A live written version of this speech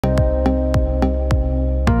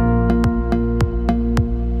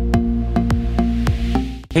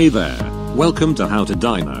Hey there, welcome to How to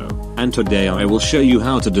Dyno, and today I will show you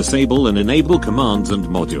how to disable and enable commands and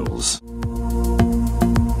modules.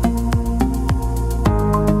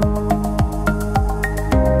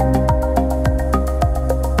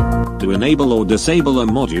 To enable or disable a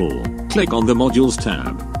module, click on the Modules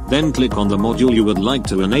tab, then click on the module you would like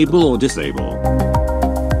to enable or disable.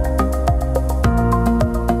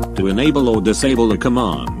 To enable or disable a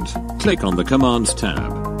command, click on the Commands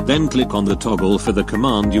tab. Then click on the toggle for the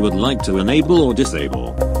command you would like to enable or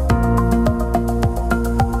disable.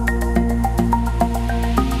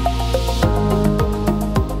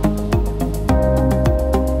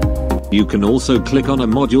 You can also click on a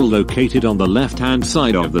module located on the left-hand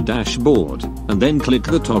side of the dashboard, and then click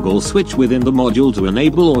the toggle switch within the module to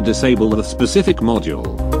enable or disable the specific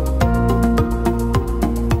module.